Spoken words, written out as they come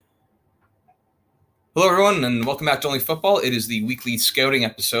Hello, everyone, and welcome back to Only Football. It is the weekly scouting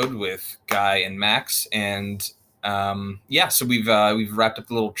episode with Guy and Max, and so we've wrapped up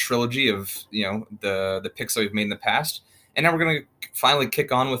the little trilogy of the picks that we've made in the past, and now we're gonna finally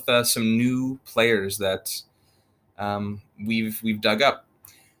kick on with some new players that we've dug up.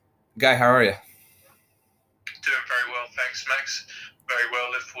 Guy, how are you? Doing very well, thanks, Max. Very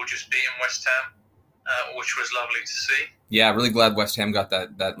well. Liverpool just beating West Ham, which was lovely to see. Yeah, really glad West Ham got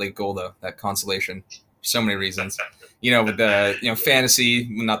that late goal though, that consolation. For so many reasons, with the fantasy.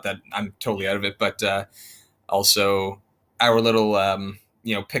 Not that I'm totally out of it, but also our little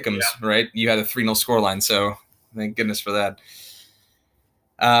pick'ems, Yeah. right? You had a 3-0 scoreline, so thank goodness for that.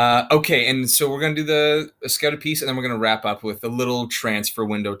 Okay, and so we're gonna do the scouted piece, and then we're gonna wrap up with a little transfer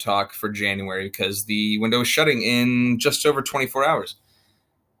window talk for January because the window is shutting in just over 24 hours,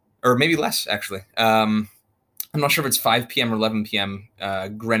 or maybe less actually. I'm not sure if it's 5 p.m. or 11 p.m.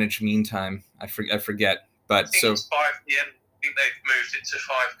 Greenwich Mean Time. I forget. But I think it's 5 p.m. I think they've moved it to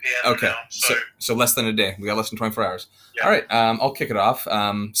 5 p.m. Okay, now. So less than a day. We got less than 24 hours. Yeah. All right, I'll kick it off.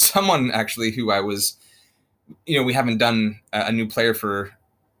 Someone actually who I was, we haven't done a new player for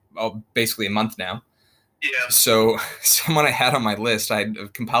basically a month now. Yeah. So someone I had on my list, I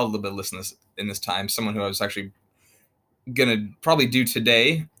had compiled a little bit of lists in this time. Someone who I was actually gonna probably do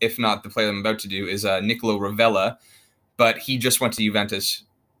today, if not the player I'm about to do, is Nicolo Ravella, but he just went to Juventus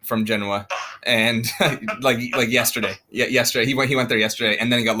from Genoa, and like yesterday. Yeah, yesterday he went there yesterday,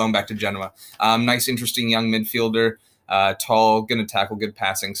 and then he got loaned back to Genoa. Nice, interesting young midfielder, tall, gonna tackle, good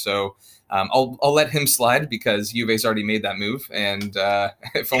passing. So I'll let him slide because Juve's already made that move, and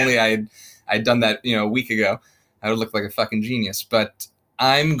if only I'd done that a week ago, I would look like a fucking genius. But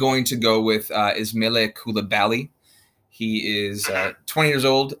I'm going to go with Ismaila Coulibaly. He is 20 years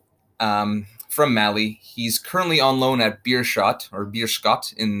old, from Mali. He's currently on loan at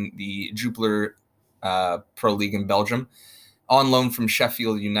Beerschot in the Jupiler Pro League in Belgium, on loan from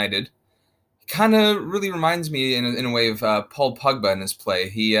Sheffield United. Kind of really reminds me in a way of Paul Pogba in his play.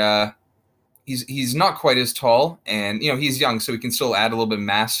 He's not quite as tall, and he's young, so he can still add a little bit of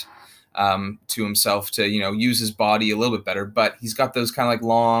mass to himself to use his body a little bit better. But he's got those kind of like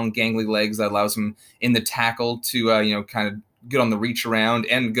long, gangly legs that allows him in the tackle to kind of good on the reach around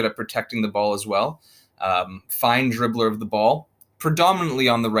and good at protecting the ball as well. Fine dribbler of the ball, predominantly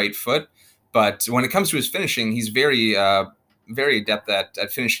on the right foot, but when it comes to his finishing, he's very very adept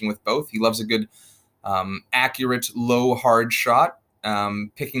at finishing with both. He loves a good accurate, low, hard shot,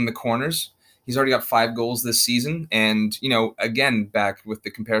 picking the corners. He's already got 5 goals this season, and again, back with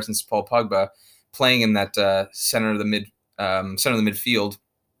the comparisons to Paul Pogba, playing in that center of the midfield,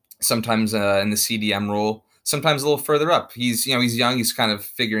 sometimes in the CDM role, sometimes a little further up. He's young, he's kind of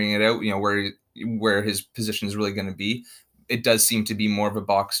figuring it out, where his position is really going to be. It does seem to be more of a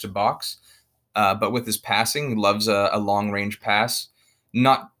box to box, but with his passing, he loves a long range pass,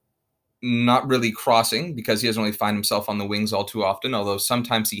 not really crossing because he doesn't really find himself on the wings all too often. Although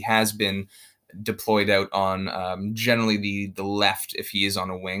sometimes he has been deployed out on generally the left if he is on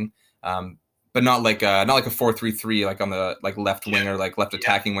a wing, but not like a 4-3-3 like on the left winger, like left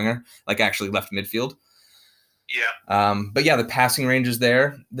attacking winger, like actually left midfield. Yeah. But yeah, the passing range is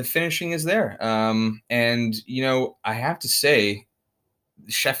there, the finishing is there, and I have to say,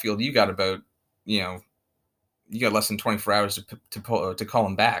 Sheffield, you got less than 24 hours to call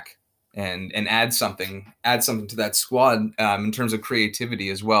him back and add something to that squad in terms of creativity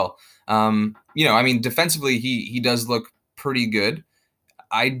as well. Defensively, he does look pretty good.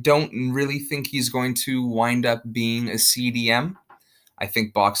 I don't really think he's going to wind up being a CDM. I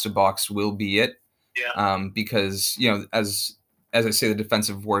think box to box will be it. Yeah. Because as I say, the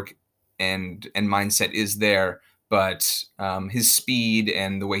defensive work and mindset is there, but his speed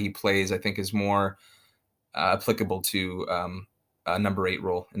and the way he plays, I think, is more applicable to a number 8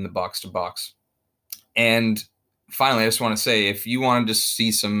 role in the box to box. And finally, I just want to say, if you want to just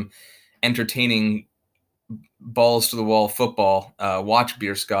see some entertaining balls to the wall football, watch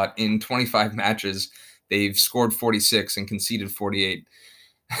Beerschot. In 25 matches, they've scored 46 and conceded 48.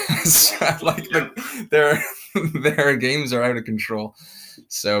 So, their games are out of control.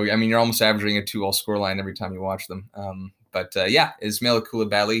 So you're almost averaging a 2-all scoreline every time you watch them. But Ismaila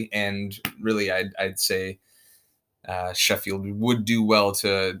Coulibaly, and really, I'd say Sheffield would do well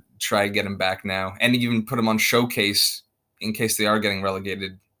to try to get him back now, and even put him on showcase in case they are getting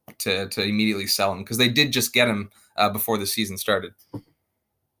relegated, to immediately sell him, because they did just get him before the season started.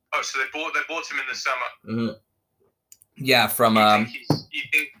 Oh, so they bought him in the summer. Mm-hmm. Yeah, from I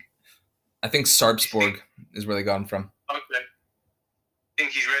think Sarpsborg is where they got him from. Okay.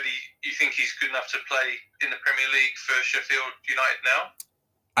 Think he's ready? You think he's good enough to play in the Premier League for Sheffield United now?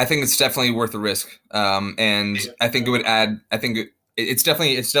 I think it's definitely worth the risk. And Yeah. I think it would add. I think it's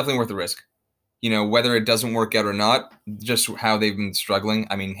definitely worth the risk. Whether it doesn't work out or not, just how they've been struggling.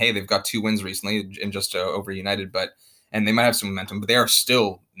 I mean, hey, they've got 2 wins recently and just over United, and they might have some momentum, but they are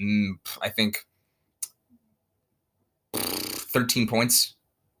still, I think, 13 points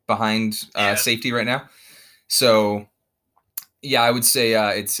behind safety right now. So, yeah, I would say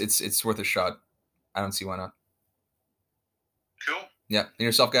it's worth a shot. I don't see why not. Cool. Yeah, and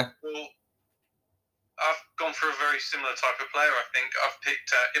yourself, guy? Well, I've gone for a very similar type of player. I think I've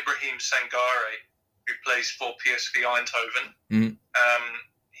picked Ibrahim Sangare, who plays for PSV Eindhoven. Mm-hmm.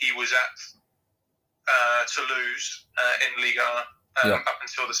 He was at Toulouse in Liga up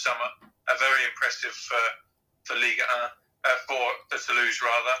until the summer. Very impressive for Liga for the Toulouse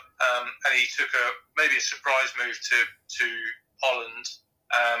rather, and he took maybe a surprise move to Holland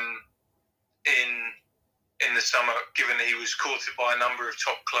in the summer, given that he was courted by a number of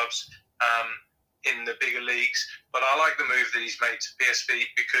top clubs in the bigger leagues. But I like the move that he's made to PSV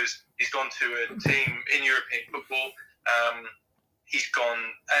because he's gone to a team in European football. He's gone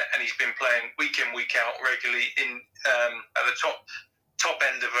and he's been playing week in, week out regularly at the top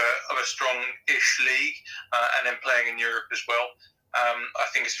end of a strong-ish league, and then playing in Europe as well. I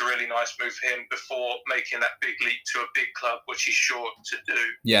think it's a really nice move for him before making that big leap to a big club, which he's sure to do.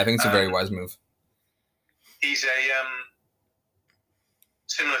 Yeah, I think it's a very wise move. He's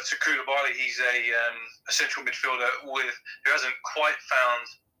similar to Coulibaly, he's a central midfielder who hasn't quite found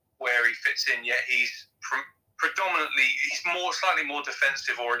where he fits in yet. He's predominantly, slightly more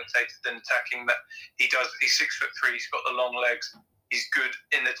defensive orientated than attacking. That he's 6'3", he's got the long legs. He's good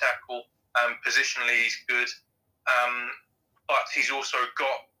in the tackle. Positionally, he's good. But he's also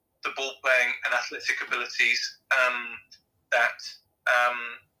got the ball playing and athletic abilities that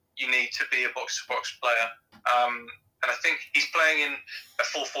you need to be a box-to-box player. And I think he's playing in a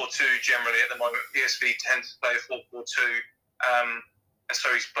 4-4-2 generally at the moment. PSV tends to play a 4-4-2. And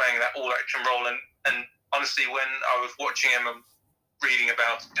so he's playing that all-action role. And honestly, when I was watching him and reading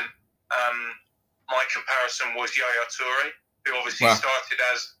about him, my comparison was Yaya Toure, who obviously started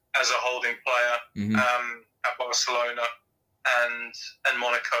as a holding player at Barcelona and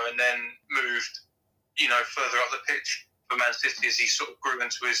Monaco, and then moved, further up the pitch for Man City as he sort of grew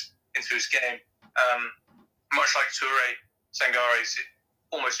into his game. Much like Toure, Sangare, is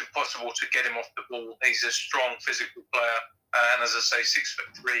almost impossible to get him off the ball. He's a strong physical player, and as I say,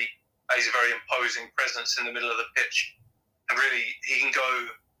 6'3". He's a very imposing presence in the middle of the pitch, and really he can go.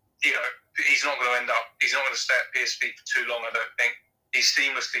 He's not going to stay at PSV for too long. I don't think he's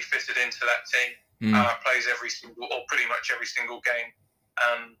seamlessly fitted into that team. Plays pretty much every single game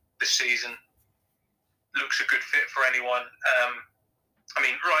this season. Looks a good fit for anyone. I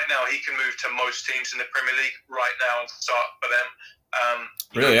mean, right now he can move to most teams in the Premier League right now and start for them.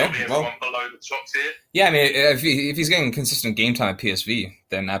 Really? Yeah. Everyone below the top tier. Yeah, I mean, if he's getting consistent game time at PSV,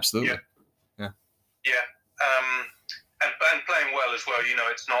 then absolutely. Yeah. And playing well as well.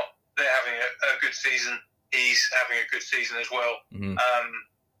 It's not they're having a good season. He's having a good season as well. Mm-hmm.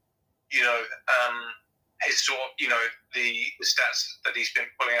 His the stats that he's been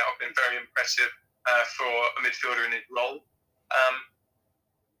pulling out have been very impressive for a midfielder in his role.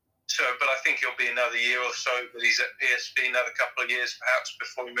 But I think it'll be another year or so that he's at PSV, another couple of years perhaps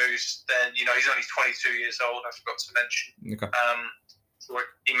before he moves. Then he's only 22 years old. I forgot to mention. Okay. Before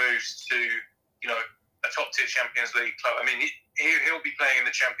he moves to a top tier Champions League club. I mean, he'll be playing in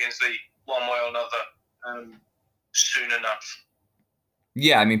the Champions League one way or another soon enough.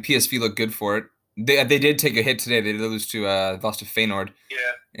 Yeah, I mean PSV looked good for it. They did take a hit today. They lost to Feyenoord.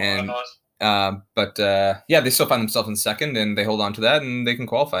 Yeah, and nice. But they still find themselves in second, and they hold on to that, and they can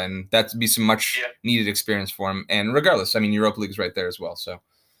qualify, and that'd be some much needed experience for them. And regardless, I mean Europa League's right there as well. So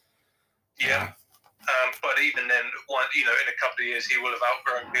but even then, in a couple of years, he will have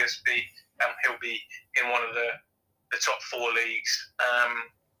outgrown PSV, and he'll be in one of the top 4 leagues,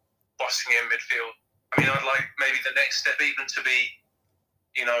 bossing in midfield. I mean, I'd like maybe the next step even to be,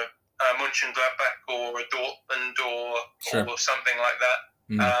 Mönchengladbach or a Dortmund or something like that,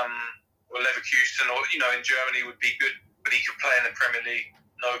 or Leverkusen, or in Germany would be good, but he could play in the Premier League,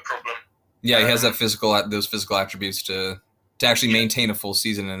 no problem. Yeah, he has those physical attributes to actually maintain a full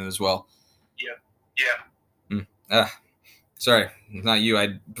season in it as well. Yeah. Sorry, not you.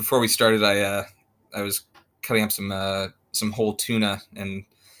 Before we started, I was cutting up some whole tuna, and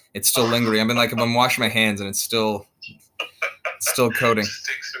it's still lingering. I've been washing my hands, and it's still coating.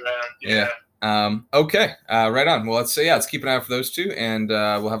 Sticks around. Yeah. Okay. Right on. Well, let's keep an eye out for those two, and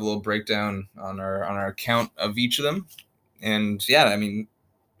we'll have a little breakdown on our account of each of them. And yeah, I mean,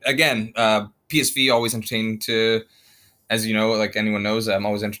 again, PSV always entertaining to as you know, like anyone knows, I'm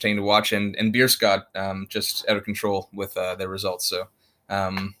always entertained to watch, and Beers got just out of control with their results. So, I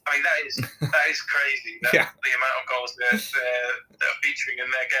mean, that is crazy. Yeah. The amount of goals that are featuring in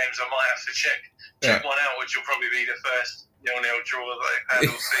their games. I might have to check one out, which will probably be the first 0-0 draw that they've had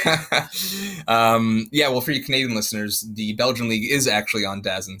all season. Yeah, well, for you Canadian listeners, the Belgian league is actually on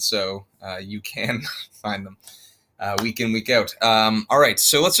DAZN, so you can find them week in, week out. All right,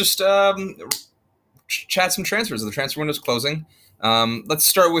 so let's just chat some transfers. The transfer window's closing. Let's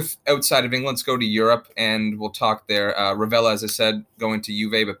start with outside of England. Let's go to Europe, and we'll talk there. Ravella, as I said, going to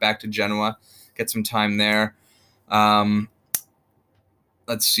Juve, but back to Genoa. Get some time there.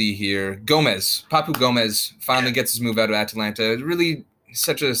 Let's see here. Papu Gomez finally gets his move out of Atalanta. Really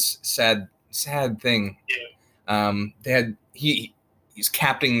such a sad thing. Yeah. He's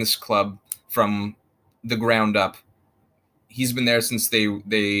captaining this club from the ground up. He's been there since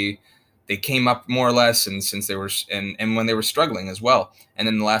they came up more or less, and since they were and when they were struggling as well. And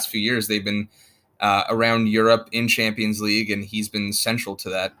in the last few years, they've been around Europe in Champions League, and he's been central to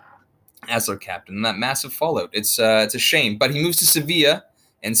that as their captain. And that massive fallout. It's a shame, but he moves to Sevilla,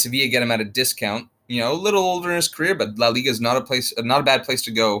 and Sevilla get him at a discount. You know, a little older in his career, but La Liga is not a bad place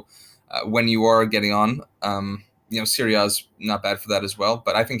to go when you are getting on. You know, Serie A is not bad for that as well.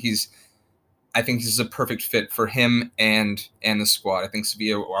 But I think he's a perfect fit for him and the squad. I think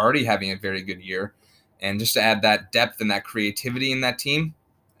Sevilla are already having a very good year, and just to add that depth and that creativity in that team,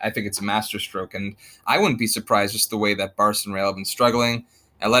 I think it's a masterstroke. And I wouldn't be surprised just the way that Barca and Real have been struggling.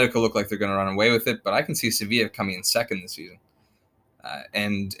 Atletico look like they're going to run away with it, but I can see Sevilla coming in second this season.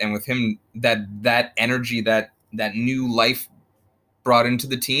 And with him, that energy, that new life brought into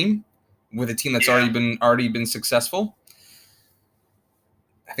the team, with a team that's already been successful,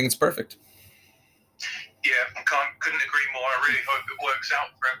 I think it's perfect. Yeah, couldn't agree more. I really hope it works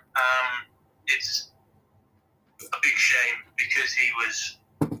out for him. It's a big shame because he was,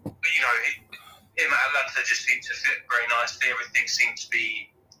 you know, him at Atlanta just seemed to fit very nicely. Everything seemed to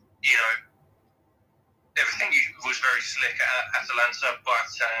be, you know, everything was very slick at Atlanta, but,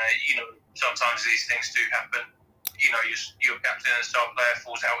 you know, sometimes these things do happen. You know, your captain and star player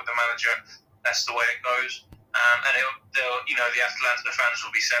falls out with the manager. That's the way it goes. And you know, the Atlanta fans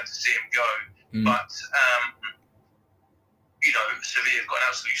will be sad to see him go. But, you know, Sevilla have got an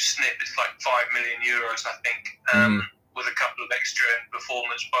absolute snip. It's like €5 million, I think, with a couple of extra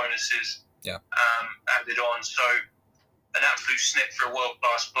performance bonuses added on. So an absolute snip for a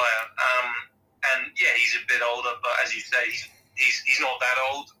world-class player. And, yeah, he's a bit older, but as you say, he's not that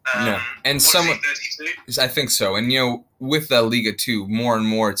old. No. And someone, 32? I think so. And, you know, with the Liga, too, more and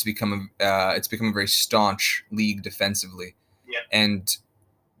more it's become a very staunch league defensively. Yeah. And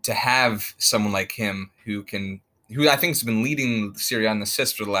to have someone like him who I think has been leading Serie A in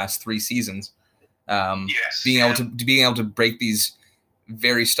assists for the last 3 seasons, being able to break these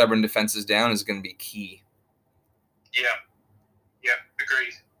very stubborn defenses down is going to be key. Yeah,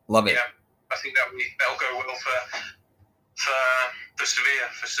 agreed. Love it. Yeah, I think that'll go well for Sevilla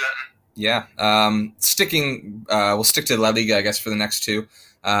for certain. Yeah. We'll stick to La Liga, I guess, for the next two.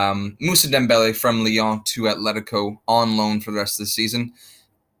 Moussa Dembele from Lyon to Atletico on loan for the rest of the season.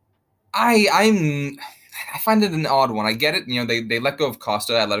 I find it an odd one. I get it. You know, they let go of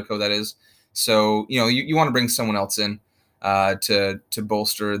Costa, Atletico, that is. So, you know, you want to bring someone else in to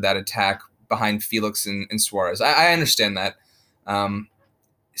bolster that attack behind Felix and Suarez. I understand that.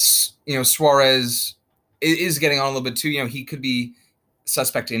 You know, Suarez is getting on a little bit too. You know, he could be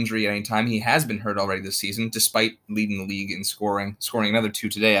suspect to injury at any time. He has been hurt already this season, despite leading the league in scoring another 2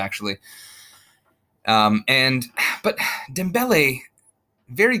 today, actually. But Dembele,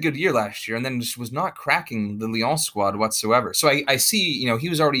 very good year last year, and then just was not cracking the Lyon squad whatsoever. So I see, you know, he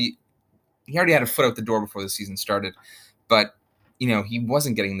already had a foot out the door before the season started, but, you know, he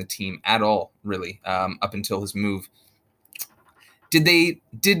wasn't getting the team at all, really, up until his move. Did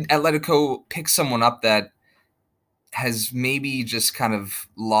Atletico pick someone up that has maybe just kind of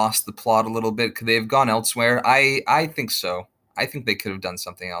lost the plot a little bit? Could they have gone elsewhere? I think so. I think they could have done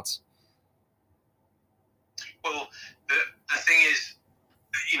something else. Well, the thing is,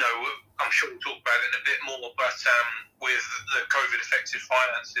 you know, I'm sure we'll talk about it in a bit more, but with the COVID-affected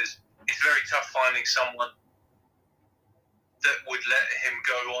finances, it's very tough finding someone that would let him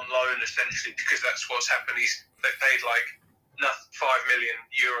go on loan, essentially, because that's what's happened. They paid like €5 million,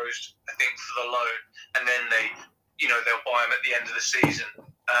 I think, for the loan, and then they'll buy him at the end of the season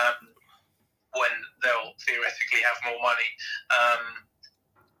when they'll theoretically have more money.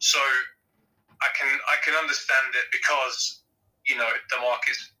 So I can understand it because, you know, the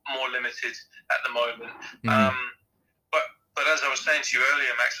market's more limited at the moment. But as I was saying to you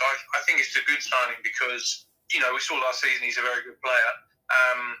earlier, Max, I think it's a good signing because we saw last season he's a very good player.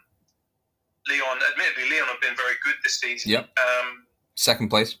 Admittedly, Leon have been very good this season. Yep. Second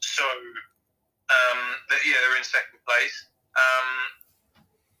place. So, they're in second place.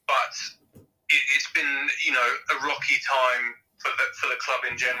 But it's been, a rocky time for the club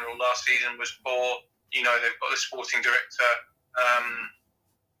in general. Last season was poor. They've got the sporting director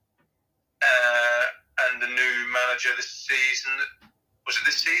and the new manager this season. Was it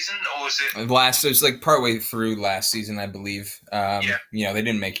this season or was it last? It was like partway through last season, I believe. They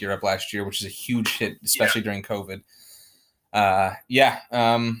didn't make Europe last year, which is a huge hit, especially during COVID. Okay.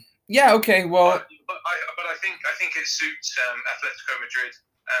 Well, but I think it suits Atletico Madrid.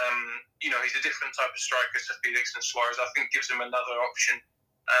 He's a different type of striker to Felix and Suarez. I think gives him another option.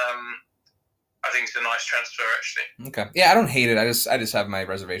 I think it's a nice transfer, actually. Okay. Yeah, I don't hate it. I just have my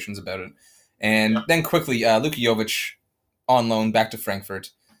reservations about it. And then quickly, Luka Jovic on loan back to Frankfurt.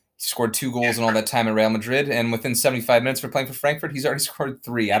 He scored 2 goals in all that time at Real Madrid, and within 75 minutes for playing for Frankfurt, he's already scored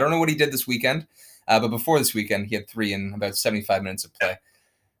 3. I don't know what he did this weekend, but before this weekend, he had 3 in about 75 minutes of play.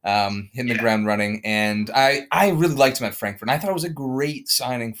 Hitting the ground running, and I really liked him at Frankfurt. And I thought it was a great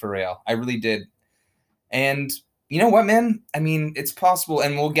signing for Real. I really did. And you know what, man? I mean, it's possible,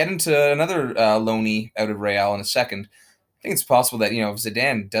 and we'll get into another loanee out of Real in a second. I think it's possible that, if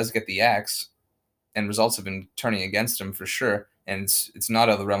Zidane does get the axe, and results have been turning against him for sure, and it's not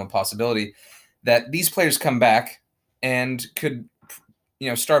out of the realm of possibility, that these players come back and could,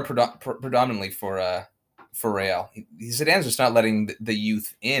 start predominantly for Real. Zidane's just not letting the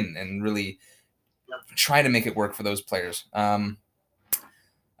youth in and really trying to make it work for those players.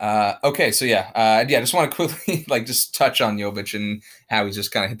 Okay, so just want to quickly just touch on Jovic and how he's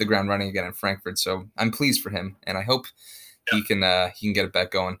just kind of hit the ground running again in Frankfurt. So I'm pleased for him, and I hope he can get it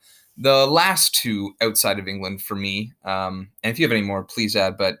back going. The last 2 outside of England for me, and if you have any more, please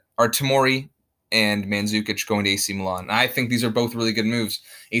add, but are Tomori and Mandzukic going to AC Milan. I think these are both really good moves.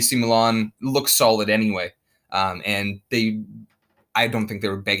 AC Milan looks solid anyway, and I don't think they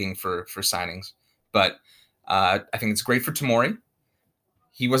were begging for signings, but I think it's great for Tomori.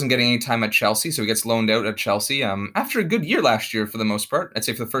 He wasn't getting any time at Chelsea, so he gets loaned out at Chelsea after a good year last year for the most part. I'd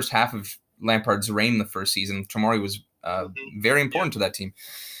say for the first half of Lampard's reign the first season, Tomori was very important to that team.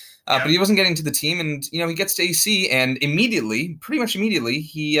 But he wasn't getting to the team, and he gets to AC, and pretty much immediately,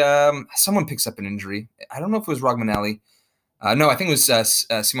 someone picks up an injury. I don't know if it was Rogmanelli. No, I think it was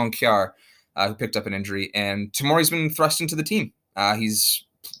Simon Kjaer who picked up an injury, and Tomori's been thrust into the team. He's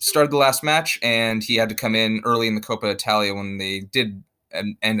started the last match, and he had to come in early in the Coppa Italia when they did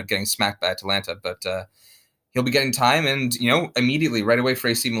end up getting smacked by Atalanta. But he'll be getting time, and immediately right away for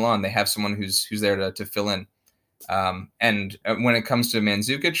AC Milan, they have someone who's there to fill in. And when it comes to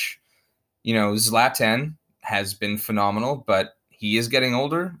Mandzukic, Zlatan has been phenomenal, but he is getting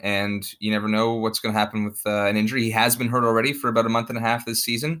older, and you never know what's going to happen with an injury. He has been hurt already for about a month and a half this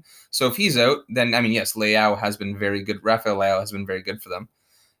season. So if he's out, then, yes, Leao has been very good. Rafael Leao has been very good for them.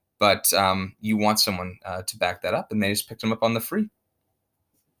 But you want someone to back that up, and they just picked him up on the free.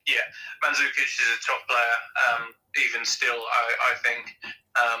 Yeah, Mandzukic is a top player. Even still, I think.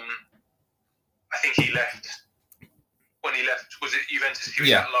 I think he left. When he left, was it Juventus? He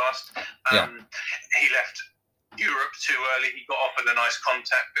was at last. He left Europe too early. He got offered a nice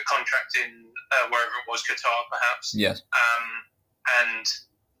contract in wherever it was, Qatar perhaps. Yes.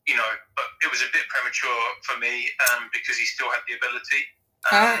 But it was a bit premature for me because he still had the ability.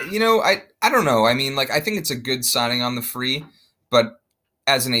 I don't know. I think it's a good signing on the free, but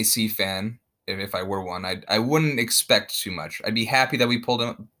as an AC fan, if I were one, I wouldn't expect too much. I'd be happy that we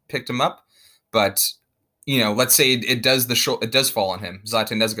picked him up, but let's say it does fall on him.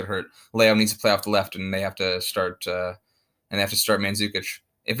 Zlatan does get hurt. Leao needs to play off the left, and they have to start Mandzukic.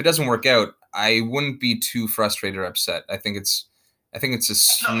 If it doesn't work out, I wouldn't be too frustrated or upset. I think it's a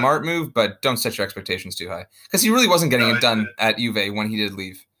smart move, but don't set your expectations too high, because he really wasn't getting it done at Juve when he did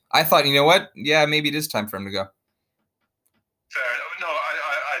leave. I thought, you know what? Yeah, maybe it is time for him to go. Fair enough. No,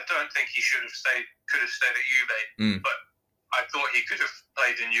 I don't think he could have stayed at Juve, but I thought he could have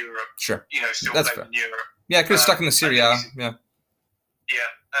played in Europe. Sure. Still That's played fair. in Europe. Yeah, could have stuck in the Serie A. Yeah. Yeah,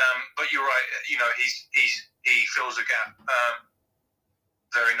 but you're right. He fills a gap.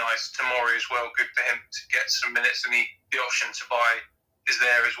 Very nice. Tomori as well. Good for him to get some minutes, and the option to buy is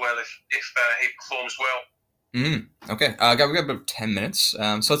there as well if he performs well. Okay. We got about 10 minutes.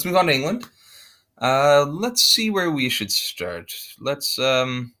 So let's move on to England. Let's see where we should start.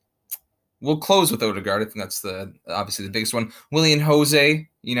 We'll close with Odegaard. I think that's obviously the biggest one. Willian Jose,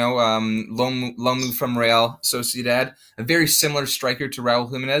 loan move from Real Sociedad. A very similar striker to Raul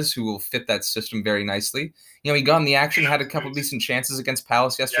Jimenez, who will fit that system very nicely. He got in the action, had a couple of decent chances against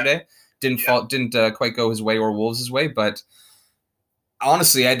Palace yesterday. didn't quite go his way or Wolves' way, but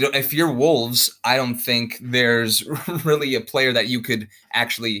honestly, if you're Wolves, I don't think there's really a player that you could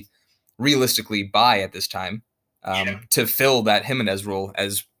actually realistically buy at this time to fill that Jimenez role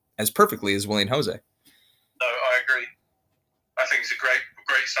as perfectly as Willian Jose. No, I agree. I think it's a great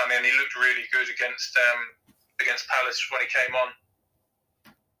signing, and he looked really good against Palace when he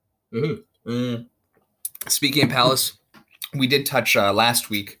came on. Speaking of Palace, we did touch last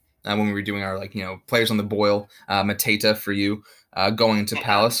week when we were doing our players on the boil. Mateta for you going into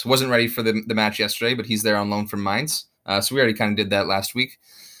Palace. Wasn't ready for the match yesterday, but he's there on loan from Mainz. So we already kind of did that last week.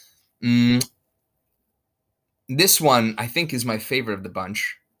 This one I think is my favorite of the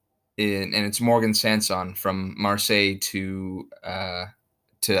bunch, and it's Morgan Sanson from Marseille to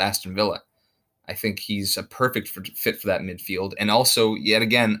Aston Villa. I think he's a perfect fit for that midfield, and also yet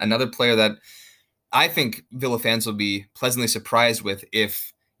again another player that I think Villa fans will be pleasantly surprised with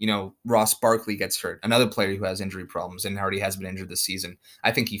if Ross Barkley gets hurt. Another player who has injury problems and already has been injured this season.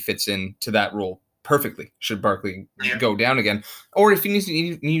 I think he fits into that role perfectly. Should Barkley go down again, or if you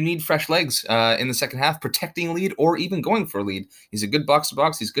need fresh legs in the second half, protecting a lead or even going for a lead. He's a good box to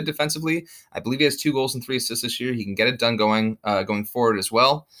box. He's good defensively. I believe he has 2 goals and 3 assists this year. He can get it done going forward as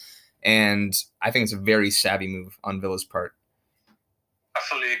well. And I think it's a very savvy move on Villa's part. I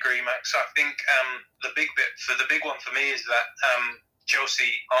fully agree, Max. I think the big one for me is that Chelsea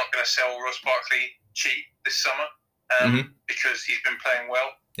aren't going to sell Ross Barkley cheap this summer because he's been playing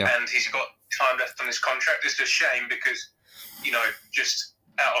well and he's got time left on his contract. It's a shame because, just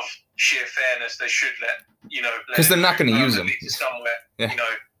out of sheer fairness, they should let because they're not going to use him somewhere.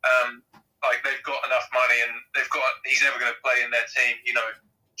 Like they've got enough money and he's never going to play in their team.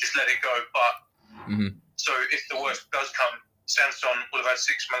 Just let it go. But so if the worst does come, Sanson will have had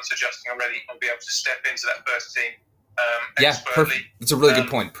 6 months adjusting already and be able to step into that first team. Perfect. It's a really good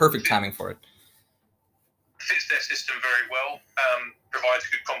point. Perfect timing for it. Fits their system very well. Provides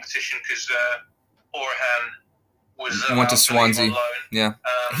good competition because Orhan went to Swansea. Yeah,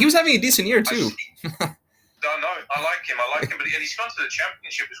 he was having a decent year too. I like him. But he's gone to the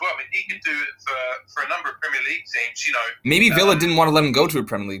Championship as well. I mean, he could do it for a number of Premier League teams. Maybe Villa didn't want to let him go to a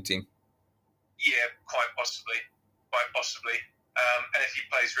Premier League team. Yeah, quite possibly. And if he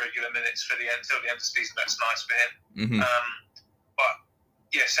plays regular minutes until the end of the season, that's nice for him. But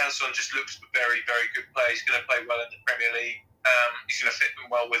yeah, Sanson just looks a very, very good player. He's going to play well in the Premier League. He's going to fit them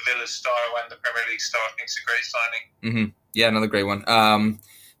well with Villa's style and the Premier League style. I think it's a great signing. Yeah, another great one.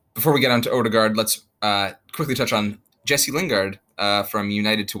 Before we get on to Odegaard, let's quickly touch on Jesse Lingard from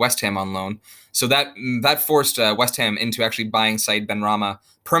United to West Ham on loan. So that forced West Ham into actually buying Said Benrahma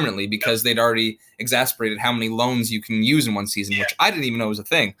permanently because they'd already exasperated how many loans you can use in one season, which I didn't even know was a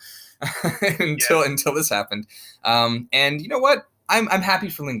thing until this happened. And you know what? I'm happy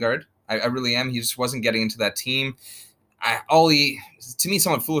for Lingard. I really am. He just wasn't getting into that team. To me,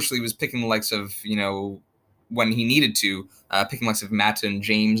 somewhat foolishly, was picking the likes of, when he needed to, picking the likes of Mata and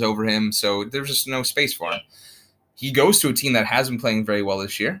James over him. So there's just no space for him. He goes to a team that has been playing very well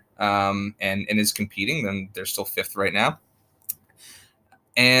this year and is competing. Then they're still 5th right now.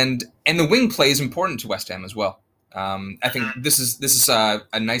 And the wing play is important to West Ham as well. I think this is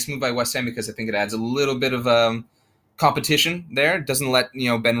a nice move by West Ham because I think it adds a little bit of competition there. It doesn't let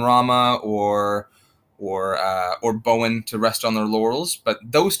Benrahma or Bowen to rest on their laurels, but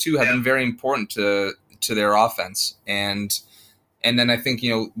those two have been very important to their offense. And then I think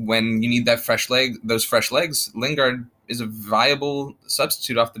when you need those fresh legs, Lingard is a viable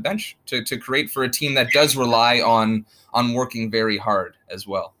substitute off the bench to create for a team that does rely on working very hard as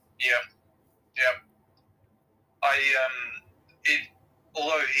well. Yeah.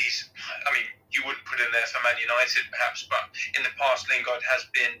 Although you wouldn't put him there for Man United perhaps, but in the past Lingard has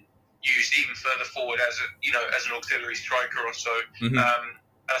been used even further forward as an auxiliary striker or so. And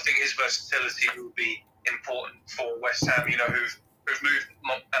I think his versatility will be important for West Ham, who've moved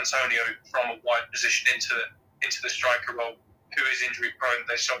Antonio from a wide position into the striker role, who is injury prone.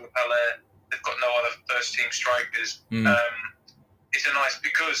 They sold Haller. They've got no other first team strikers. It's a nice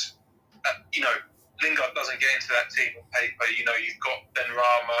because Lingard doesn't get into that team on paper. You've got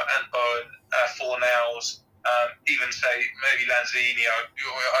Benrahma and Bowen, Fornals, even say maybe Lanzini.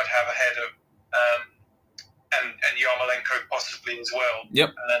 I'd have ahead of and Yarmolenko possibly as well.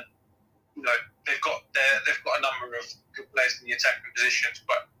 Yep. And then they've got a number of good players in the attacking positions,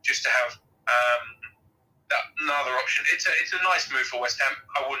 but just to have that another option, it's a nice move for West Ham.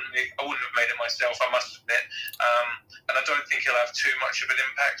 I wouldn't have made it myself, I must admit, and I don't think he'll have too much of an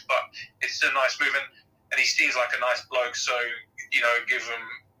impact. But it's a nice move, and he seems like a nice bloke. So give him,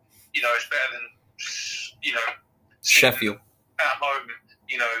 it's better than Sheffield at home,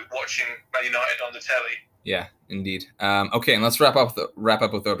 watching Man United on the telly. Yeah, indeed. Okay, and let's wrap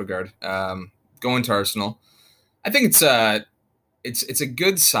up with Odegaard. Going to Arsenal, I think it's a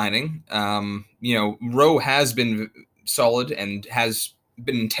good signing. Rowe has been solid and has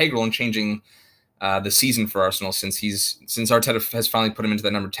been integral in changing the season for Arsenal since Arteta has finally put him into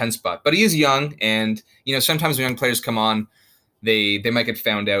the number 10 spot. But he is young, and sometimes when young players come on, they might get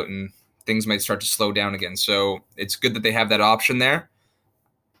found out and things might start to slow down again. So it's good that they have that option there.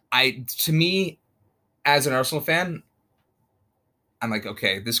 To me, as an Arsenal fan, I'm like,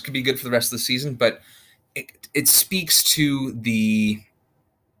 okay, this could be good for the rest of the season, but it speaks to the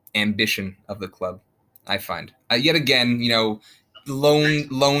ambition of the club, I find. Yet again,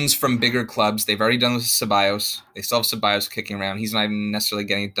 loans from bigger clubs. They've already done with Ceballos. They still have Ceballos kicking around. He's not even necessarily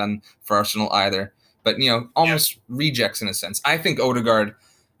getting it done for Arsenal either. But, almost rejects in a sense. I think Odegaard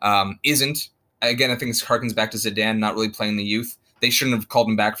isn't. Again, I think this harkens back to Zidane not really playing the youth. They shouldn't have called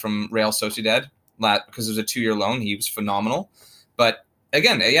him back from Real Sociedad because it was a 2-year loan. He was phenomenal. But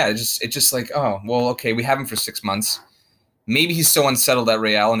again, yeah, it's just like, oh, well, okay, we have him for 6 months. Maybe he's so unsettled at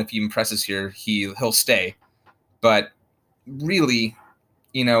Real, and if he impresses here, he'll stay. But really,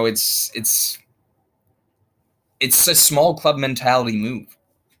 it's a small club mentality move.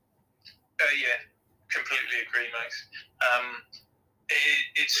 Yeah, completely agree, Max.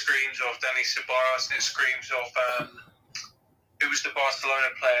 It screams of Dani Ceballos, and it screams of who was the Barcelona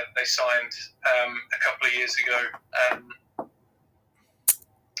player they signed a couple of years ago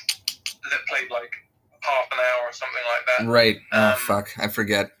that played like half an hour or something like that. Right. Fuck. I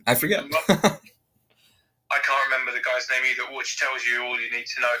forget. I can't remember the guy's name either, which tells you all you need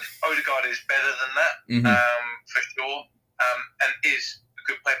to know. Odegaard is better than that, for sure, and is a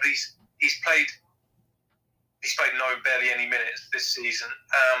good player. But he's played barely any minutes this season,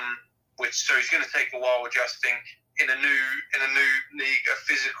 so he's going to take a while adjusting in a new league, a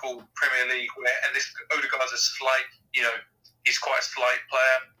physical Premier League, and this Odegaard's a slight, he's quite a slight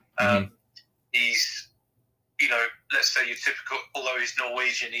player. He's, let's say your typical, although he's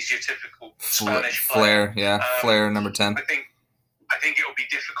Norwegian, he's your typical Spanish player. Flair, number 10. I think it'll be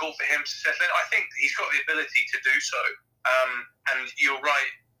difficult for him to settle in. I think he's got the ability to do so. And you're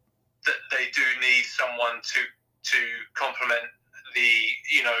right that they do need someone to complement the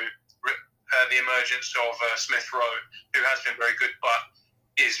emergence of Smith Rowe, who has been very good, but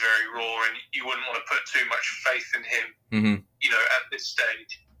is very raw, and you wouldn't want to put too much faith in him, at this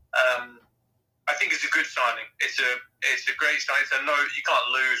stage. I think it's a good signing. It's a great signing. So you can't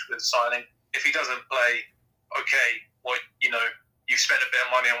lose with a signing. If he doesn't play, okay, you've spent a bit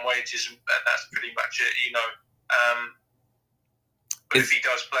of money on wages, and that's pretty much it, But if he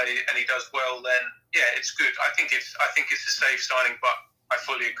does play and he does well, then yeah, it's good. I think it's a safe signing, but I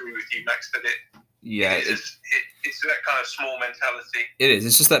fully agree with you, Max, that it's that kind of small mentality. It is.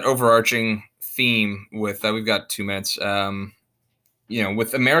 It's just that overarching theme with we've got 2 minutes.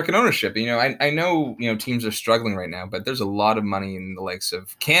 With American ownership, I know, teams are struggling right now, but there's a lot of money in the likes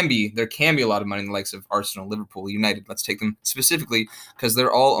of there can be a lot of money in the likes of Arsenal, Liverpool, United. Let's take them specifically because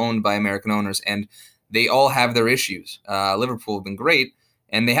they're all owned by American owners and they all have their issues. Liverpool have been great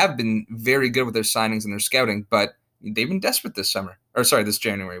and they have been very good with their signings and their scouting, but they've been desperate this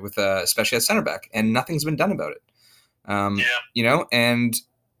January with especially at center back, and nothing's been done about it. And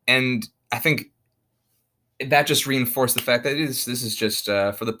I think that just reinforced the fact that this is just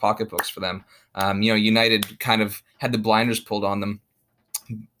for the pocketbooks for them. United kind of had the blinders pulled on them,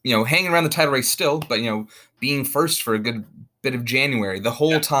 hanging around the title race still, but, being first for a good bit of January, the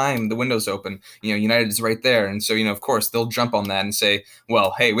whole time the window's open, United is right there. And so, of course, they'll jump on that and say,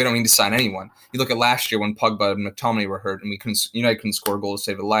 well, hey, we don't need to sign anyone. You look at last year when Pogba and McTominay were hurt and United couldn't score a goal to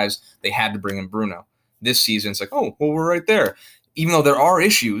save their lives. They had to bring in Bruno. This season, it's like, oh, well, we're right there. Even though there are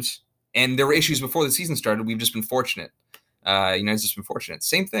issues, and there were issues before the season started, we've just been fortunate. United's just been fortunate.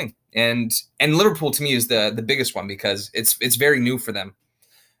 Same thing. And Liverpool, to me, is the biggest one because it's very new for them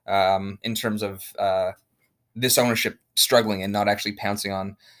in terms of this ownership struggling and not actually pouncing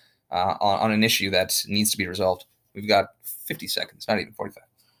on an issue that needs to be resolved. We've got 50 seconds, not even 45.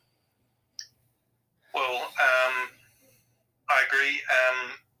 Well, I agree.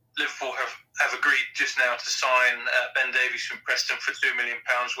 Liverpool have agreed just now to sign Ben Davies from Preston for £2 million,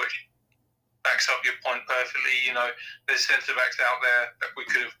 which backs up your point perfectly. There's centre backs out there that we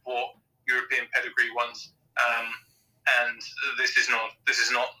could have bought, European pedigree ones, and this is not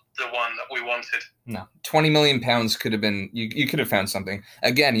the one that we wanted. No, £20 million could have been. You could have found something.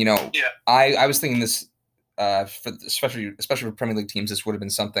 Again, Yeah. I was thinking this, especially for Premier League teams, this would have been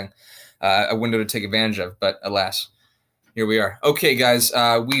something, a window to take advantage of. But alas, here we are. Okay, guys,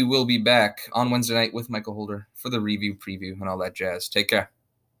 we will be back on Wednesday night with Michael Holder for the review, preview, and all that jazz. Take care.